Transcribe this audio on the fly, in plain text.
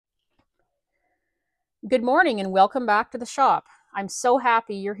Good morning and welcome back to the shop. I'm so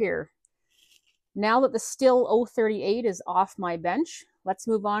happy you're here. Now that the Stihl 038 is off my bench, let's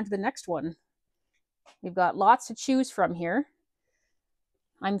move on to the next one. We've got lots to choose from here.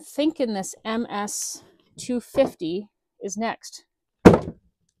 I'm thinking this MS250 is next.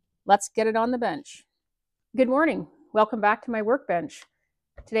 Let's get it on the bench. Good morning. Welcome back to my workbench.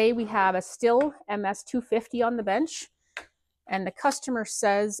 Today we have a Stihl MS250 on the bench, and the customer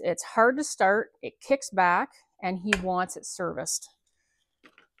says it's hard to start, it kicks back, and he wants it serviced.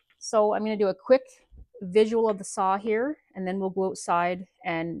 So I'm going to do a quick visual of the saw here, and then we'll go outside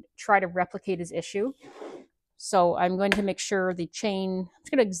and try to replicate his issue. So I'm going to make sure the chain, I'm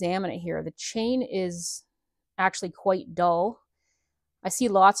just going to examine it here. The chain is actually quite dull. I see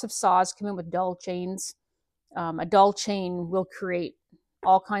lots of saws come in with dull chains. A dull chain will create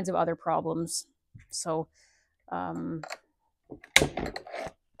all kinds of other problems. So the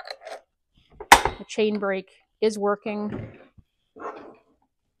chain brake is working.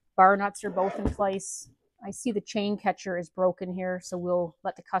 Bar nuts are both in place. I see the chain catcher is broken here, so we'll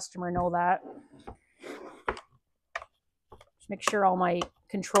let the customer know that. Just make sure all my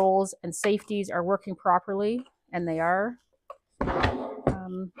controls and safeties are working properly, and they are.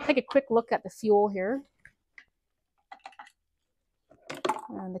 Take a quick look at the fuel here.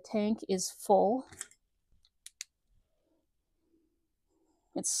 And the tank is full.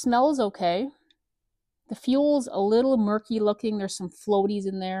 It smells okay. The fuel's a little murky looking. There's some floaties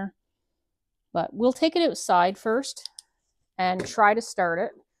in there. But we'll take it outside first and try to start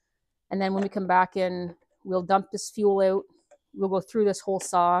it. And then when we come back in, we'll dump this fuel out. We'll go through this whole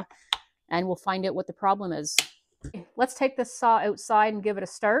saw and we'll find out what the problem is. Let's take this saw outside and give it a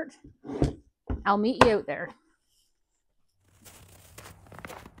start. I'll meet you out there.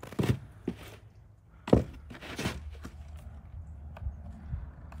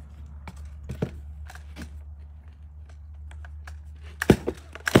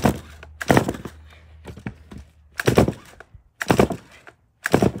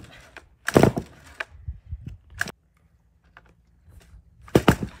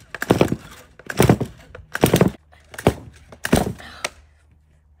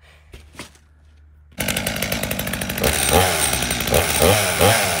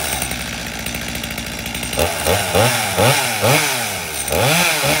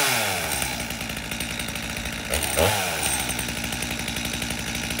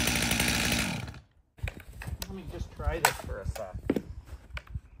 Let me just try this for a sec.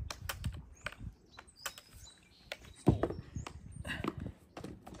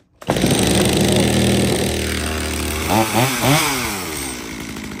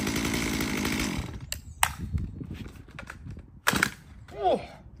 Oh.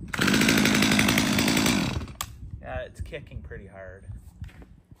 Yeah, it's kicking pretty hard.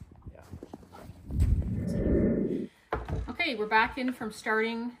 Yeah. Okay, we're back in from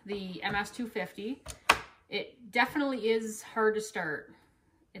starting the MS250. It definitely is hard to start.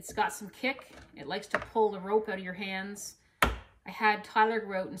 It's got some kick. It likes to pull the rope out of your hands. I had Tyler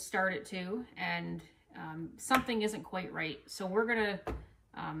go out and start it too, and something isn't quite right. So we're gonna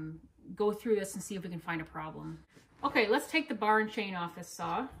go through this and see if we can find a problem. Okay, let's take the bar and chain off this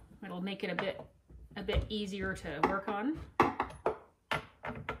saw. It'll make it a bit easier to work on.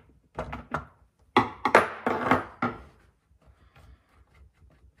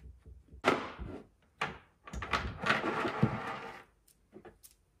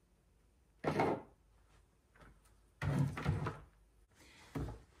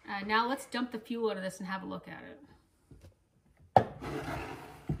 Now let's dump the fuel out of this and have a look at it.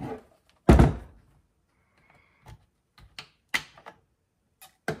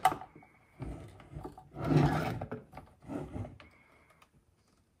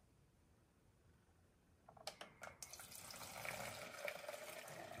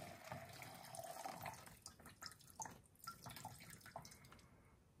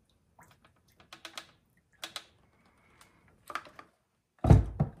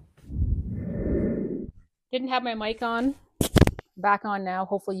 Didn't have my mic on. Back on now.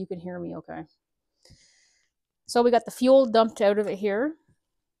 Hopefully you can hear me okay. So we got the fuel dumped out of it here.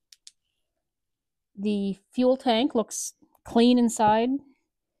 The fuel tank looks clean inside.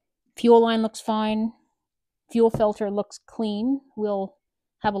 Fuel line looks fine. Fuel filter looks clean. We'll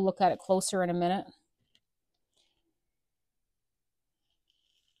have a look at it closer in a minute.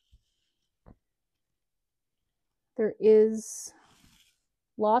 There is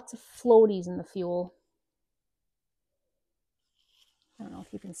lots of floaties in the fuel. I don't know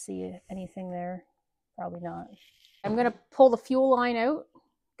if you can see anything there. Probably not. I'm going to pull the fuel line out,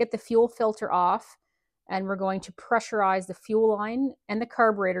 get the fuel filter off, and we're going to pressurize the fuel line and the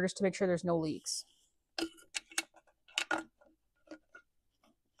carburetor just to make sure there's no leaks.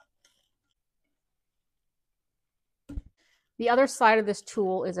 The other side of this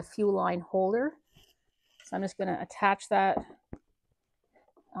tool is a fuel line holder. So I'm just going to attach that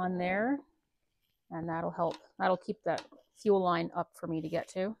on there, and that'll help. That'll keep that fuel line up for me to get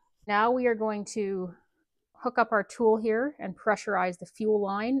to. Now we are going to hook up our tool here and pressurize the fuel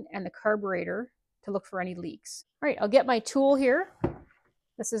line and the carburetor to look for any leaks. All right, I'll get my tool here.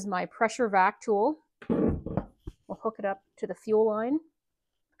 This is my pressure vac tool. We'll hook it up to the fuel line.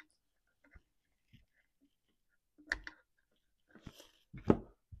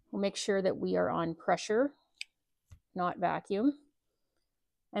 We'll make sure that we are on pressure, not vacuum.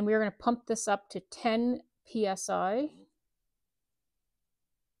 And we're going to pump this up to 10 psi.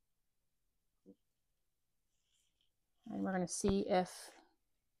 And we're going to see if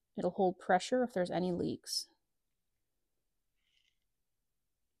it'll hold pressure, if there's any leaks.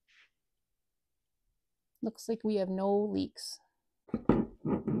 Looks like we have no leaks.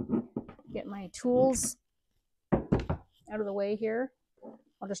 Get my tools out of the way here.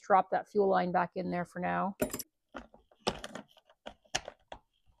 I'll just drop that fuel line back in there for now.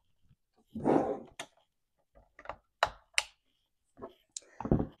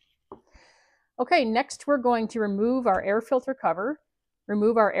 Okay, next we're going to remove our air filter cover,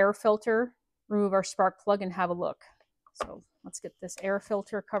 remove our air filter, remove our spark plug, and have a look. So let's get this air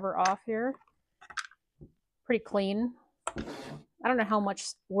filter cover off here. Pretty clean. I don't know how much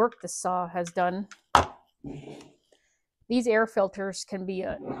work this saw has done. These air filters can be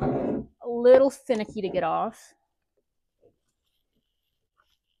a little finicky to get off.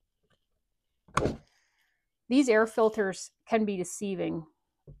 These air filters can be deceiving.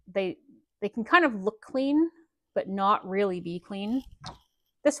 They can kind of look clean, but not really be clean.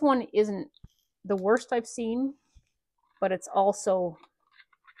 This one isn't the worst I've seen, but it's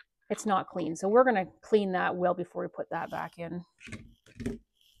not clean. So we're going to clean that well before we put that back in.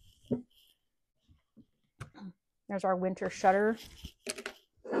 There's our winter shutter.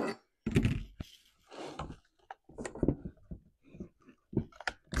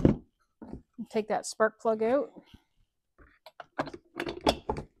 Take that spark plug out.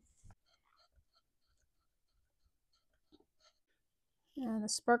 And the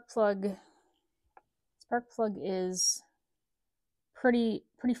spark plug is pretty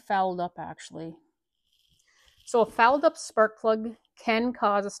fouled up actually. So a fouled up spark plug can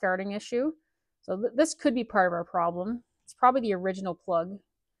cause a starting issue. So this could be part of our problem. It's probably the original plug.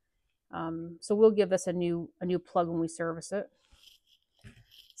 So we'll give this a new plug when we service it.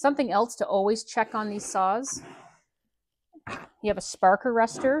 Something else to always check on these saws. You have a spark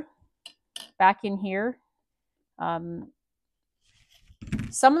arrestor back in here. Some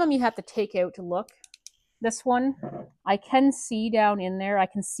of them you have to take out to look. This one, I can see down in there. I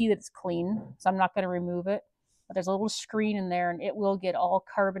can see that it's clean, so I'm not going to remove it. But there's a little screen in there, and it will get all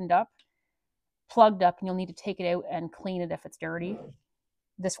carboned up, plugged up, and you'll need to take it out and clean it if it's dirty.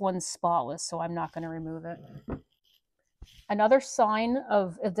 This one's spotless, so I'm not going to remove it. Another sign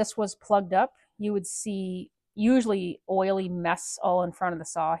of if this was plugged up, you would see usually oily mess all in front of the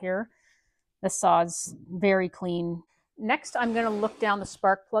saw here. The saw's very clean. Next, I'm going to look down the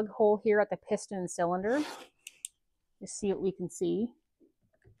spark plug hole here at the piston and cylinder to see what we can see.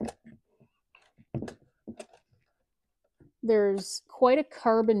 There's quite a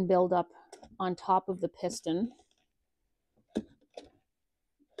carbon buildup on top of the piston.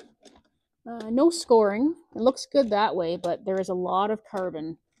 No scoring. It looks good that way, but there is a lot of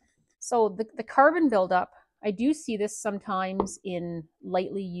carbon. So the carbon buildup, I do see this sometimes in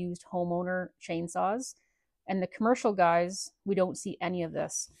lightly used homeowner chainsaws. And the commercial guys, we don't see any of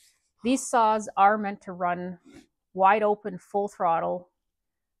this. These saws are meant to run wide open, full throttle.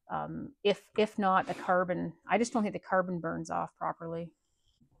 If not, the carbon, I just don't think the carbon burns off properly.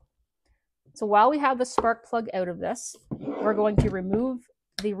 So while we have the spark plug out of this, we're going to remove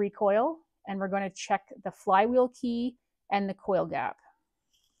the recoil and we're going to check the flywheel key and the coil gap.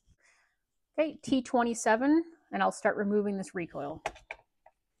 Okay, T27, and I'll start removing this recoil.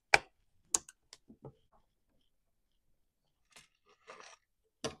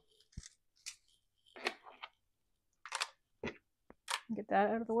 Get that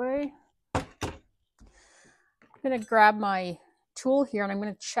out of the way. I'm going to grab my tool here and I'm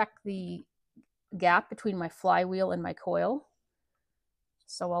going to check the gap between my flywheel and my coil.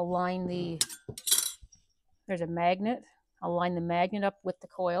 So I'll line there's a magnet. I'll line the magnet up with the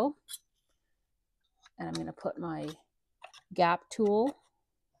coil. And I'm going to put my gap tool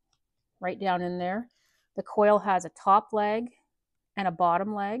right down in there. The coil has a top leg and a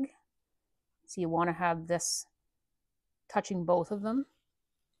bottom leg. So you want to have this touching both of them.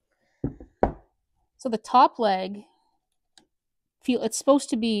 So the top leg, it's supposed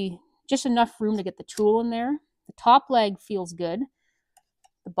to be just enough room to get the tool in there. The top leg feels good.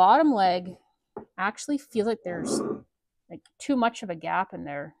 The bottom leg actually feels like there's like too much of a gap in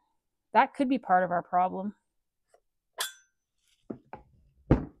there. That could be part of our problem.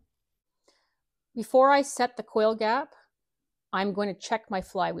 Before I set the coil gap, I'm going to check my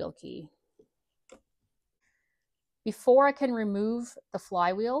flywheel key. Before I can remove the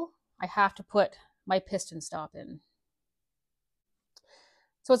flywheel, I have to put my piston stop in.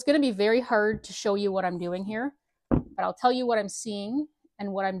 So it's going to be very hard to show you what I'm doing here, but I'll tell you what I'm seeing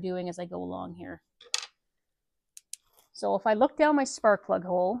and what I'm doing as I go along here. So if I look down my spark plug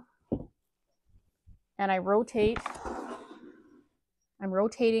hole and I rotate, I'm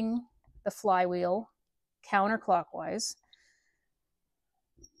rotating the flywheel counterclockwise.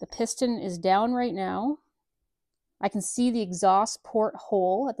 The piston is down right now. I can see the exhaust port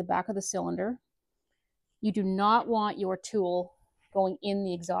hole at the back of the cylinder. You do not want your tool going in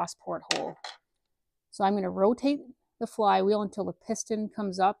the exhaust port hole. So I'm going to rotate the flywheel until the piston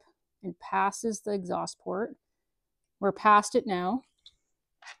comes up and passes the exhaust port. We're past it now.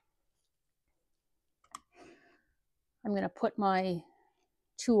 I'm going to put my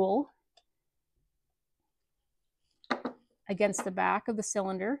tool against the back of the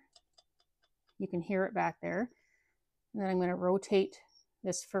cylinder. You can hear it back there. And then I'm going to rotate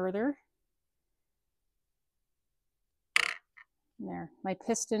this further. There, my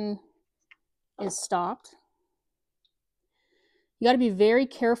piston is stopped. You got to be very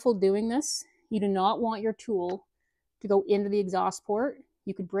careful doing this. You do not want your tool to go into the exhaust port.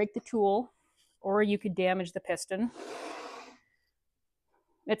 You could break the tool or you could damage the piston.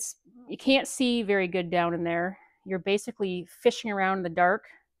 You can't see very good down in there. You're basically fishing around in the dark,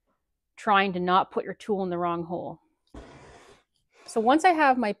 trying to not put your tool in the wrong hole. So once I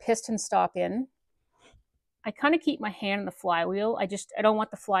have my piston stop in, I kind of keep my hand on the flywheel. I don't want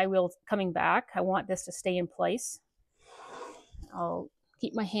the flywheel coming back. I want this to stay in place. I'll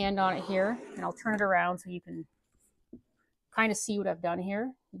keep my hand on it here and I'll turn it around so you can kind of see what I've done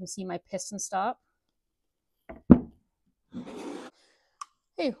here. You can see my piston stop.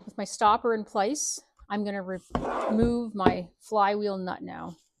 Okay, with my stopper in place, I'm going to remove my flywheel nut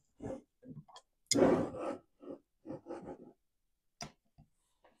now.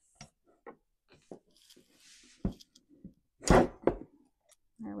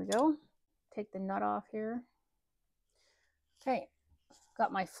 There we go. Take the nut off here. Okay,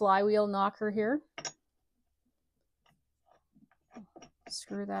 got my flywheel knocker here.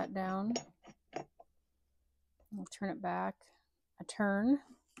 Screw that down. I'll turn it back a turn.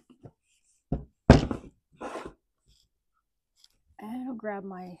 And I'll grab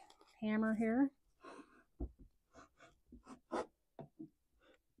my hammer here.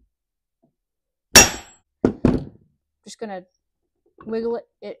 Just gonna wiggle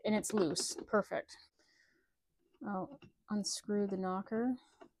it and it's loose. Perfect. I'll unscrew the knocker.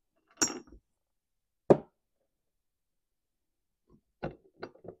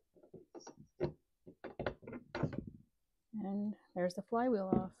 And there's the flywheel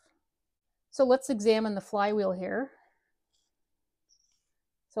off. So let's examine the flywheel here.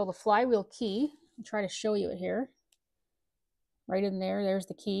 So the flywheel key, I'll try to show you it here. Right in there, there's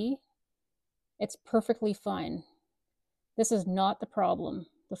the key. It's perfectly fine. This is not the problem.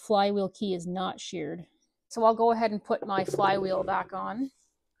 The flywheel key is not sheared. So I'll go ahead and put my flywheel back on.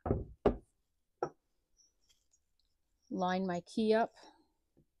 Line my key up.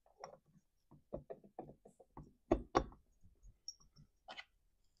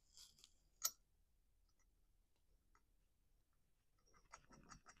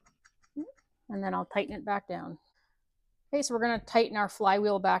 And then I'll tighten it back down. Okay, so we're going to tighten our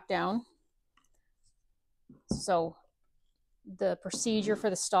flywheel back down. So the procedure for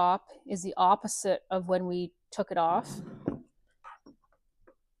the stop is the opposite of when we took it off.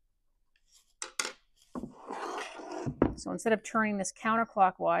 So instead of turning this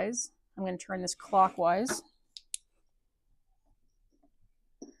counterclockwise, I'm going to turn this clockwise.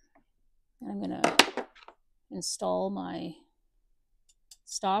 And I'm going to install my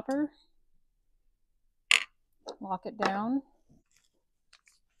stopper. Lock it down.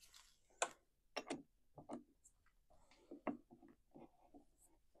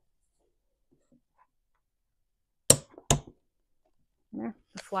 There,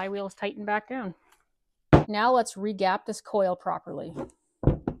 the flywheel is tightened back down. Now let's re-gap this coil properly.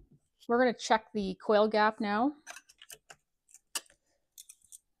 We're going to check the coil gap now.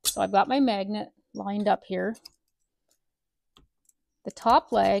 So I've got my magnet lined up here. The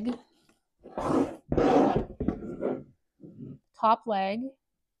top leg,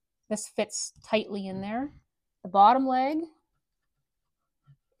 this fits tightly in there. The bottom leg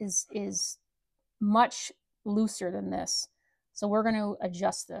is much looser than this. So we're going to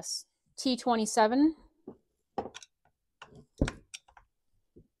adjust this. T27.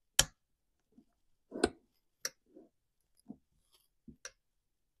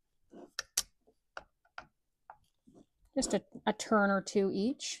 Just a turn or two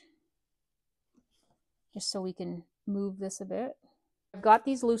each, just so we can move this a bit. I've got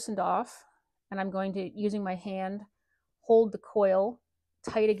these loosened off, and I'm going to, using my hand, hold the coil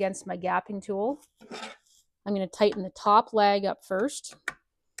tight against my gapping tool. I'm going to tighten the top leg up first.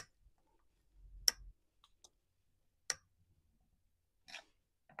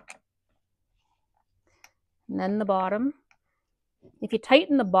 And then the bottom. If you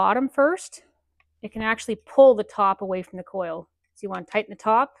tighten the bottom first, it can actually pull the top away from the coil. So you want to tighten the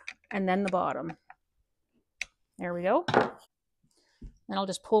top and then the bottom. There we go. Then I'll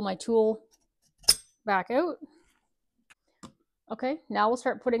just pull my tool back out. Okay, now we'll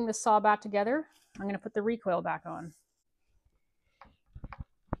start putting the saw back together. I'm going to put the recoil back on.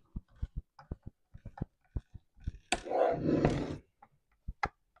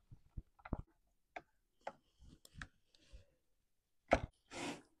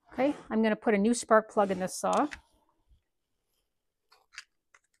 Okay, I'm going to put a new spark plug in this saw.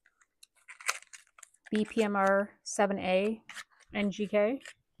 BPMR 7A NGK.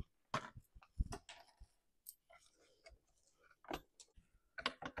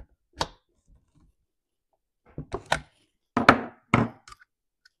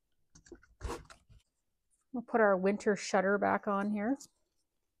 We'll put our winter shutter back on here.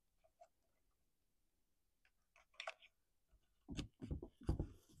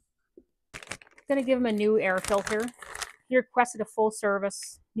 I'm going to give him a new air filter. He requested a full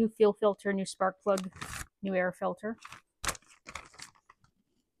service, new fuel filter, new spark plug, new air filter.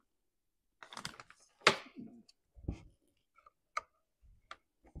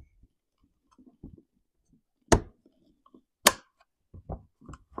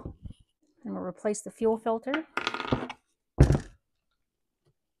 And we'll replace the fuel filter.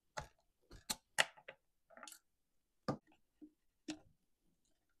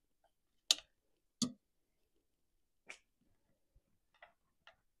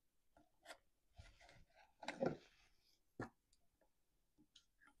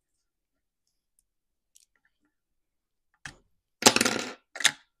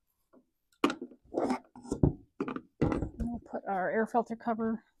 We'll put our air filter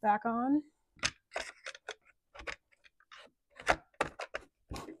cover back on.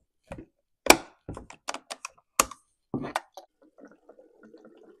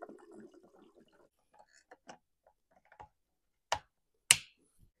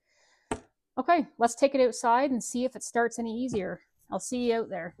 Okay, let's take it outside and see if it starts any easier. I'll see you out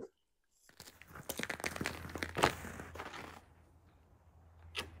there.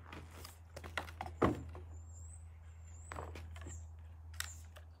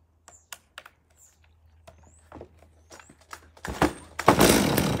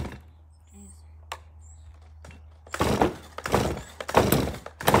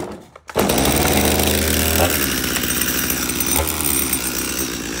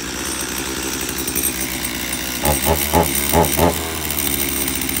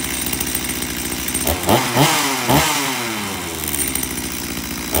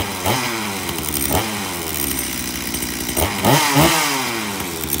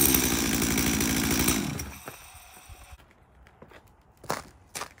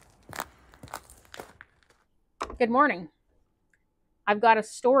 Good morning. I've got a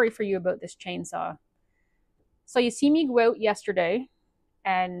story for you about this chainsaw. So you see me go out yesterday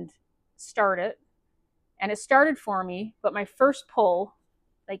and start it, and it started for me, but my first pull,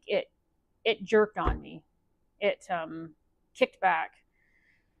 like it jerked on me. It kicked back,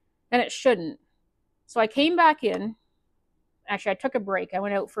 and it shouldn't. So I came back in. Actually, I took a break. I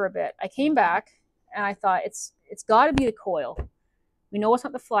went out for a bit. I came back, and I thought it's got to be the coil. We know it's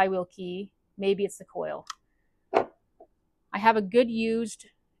not the flywheel key. Maybe it's the coil. I have a good used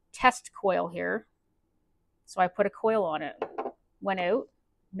test coil here. So I put a coil on it. Went out,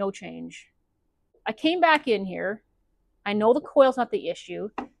 no change. I came back in here. I know the coil's not the issue.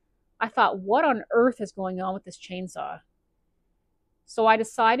 I thought, what on earth is going on with this chainsaw? So I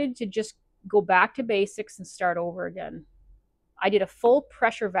decided to just go back to basics and start over again. I did a full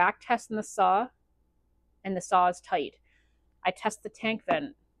pressure vac test in the saw, and the saw is tight. I test the tank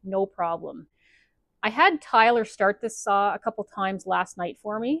vent, no problem. I had Tyler start this saw a couple times last night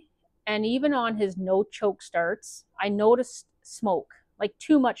for me, and even on his no choke starts, I noticed smoke, like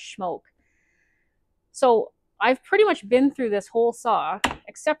too much smoke. So I've pretty much been through this whole saw,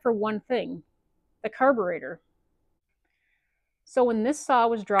 except for one thing, the carburetor. So when this saw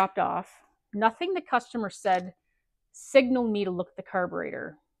was dropped off, Nothing the customer said signaled me to look at the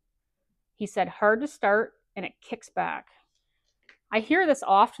carburetor. He said, hard to start and it kicks back. I hear this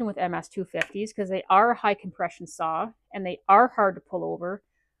often with MS250s because they are a high compression saw and they are hard to pull over.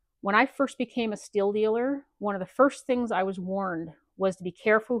 When I first became a Stihl dealer, one of the first things I was warned was to be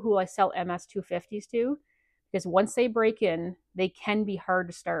careful who I sell MS250s to, because once they break in, they can be hard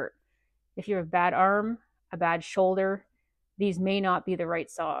to start. If you have a bad arm, a bad shoulder, these may not be the right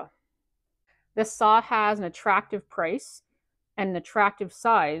saw. This saw has an attractive price and an attractive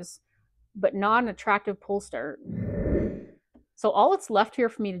size, but not an attractive pull start. So all that's left here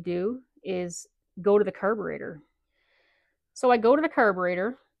for me to do is go to the carburetor. So I go to the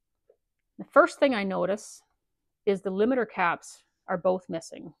carburetor. The first thing I notice is the limiter caps are both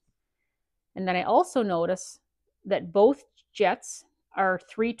missing. And then I also notice that both jets are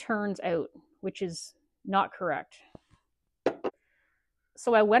 3 turns out, which is not correct.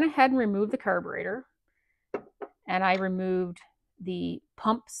 So I went ahead and removed the carburetor, and I removed the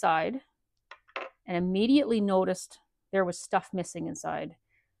pump side and immediately noticed there was stuff missing inside.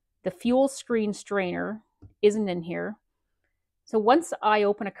 The fuel screen strainer isn't in here. So once I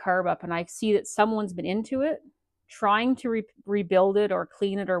open a carb up and I see that someone's been into it, trying to rebuild it or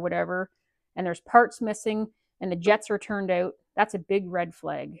clean it or whatever, and there's parts missing and the jets are turned out, that's a big red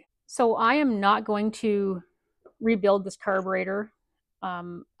flag. So I am not going to rebuild this carburetor.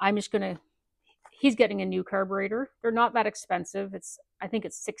 I'm just going to, he's getting a new carburetor. They're not that expensive. I think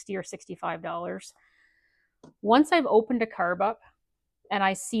it's $60 or $65. Once I've opened a carb up and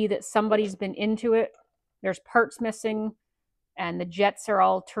I see that somebody's been into it, there's parts missing, and the jets are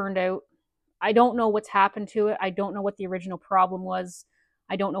all turned out, I don't know what's happened to it. I don't know what the original problem was.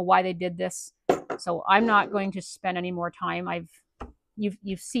 I don't know why they did this. So I'm not going to spend any more time.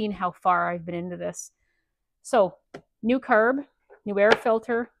 You've seen how far I've been into this. So new carb, new air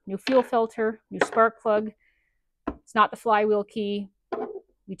filter, new fuel filter, new spark plug. It's not the flywheel key.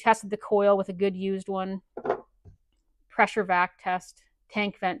 We tested the coil with a good used one. Pressure vac test,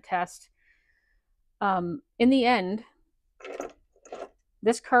 tank vent test. In the end,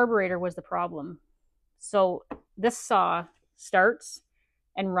 this carburetor was the problem. So this saw starts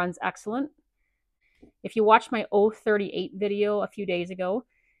and runs excellent. If you watch my 038 video a few days ago,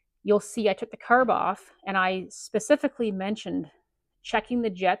 you'll see I took the carb off and I specifically mentioned checking the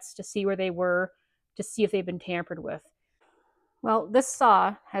jets to see where they were, to see if they've been tampered with. Well, this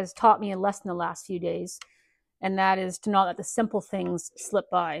saw has taught me a lesson the last few days, and that is to not let the simple things slip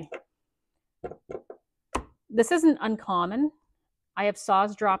by. This isn't uncommon. I have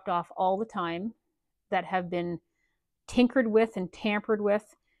saws dropped off all the time that have been tinkered with and tampered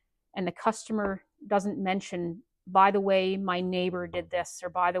with, and the customer doesn't mention, by the way, my neighbor did this, or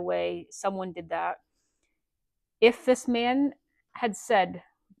by the way, someone did that. If this man had said,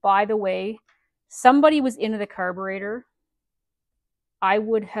 by the way, somebody was into the carburetor, I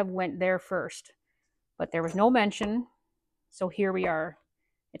would have went there first. But there was no mention, so here we are.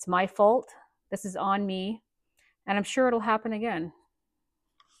 It's my fault. This is on me, and I'm sure it'll happen again.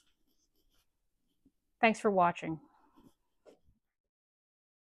 Thanks for watching.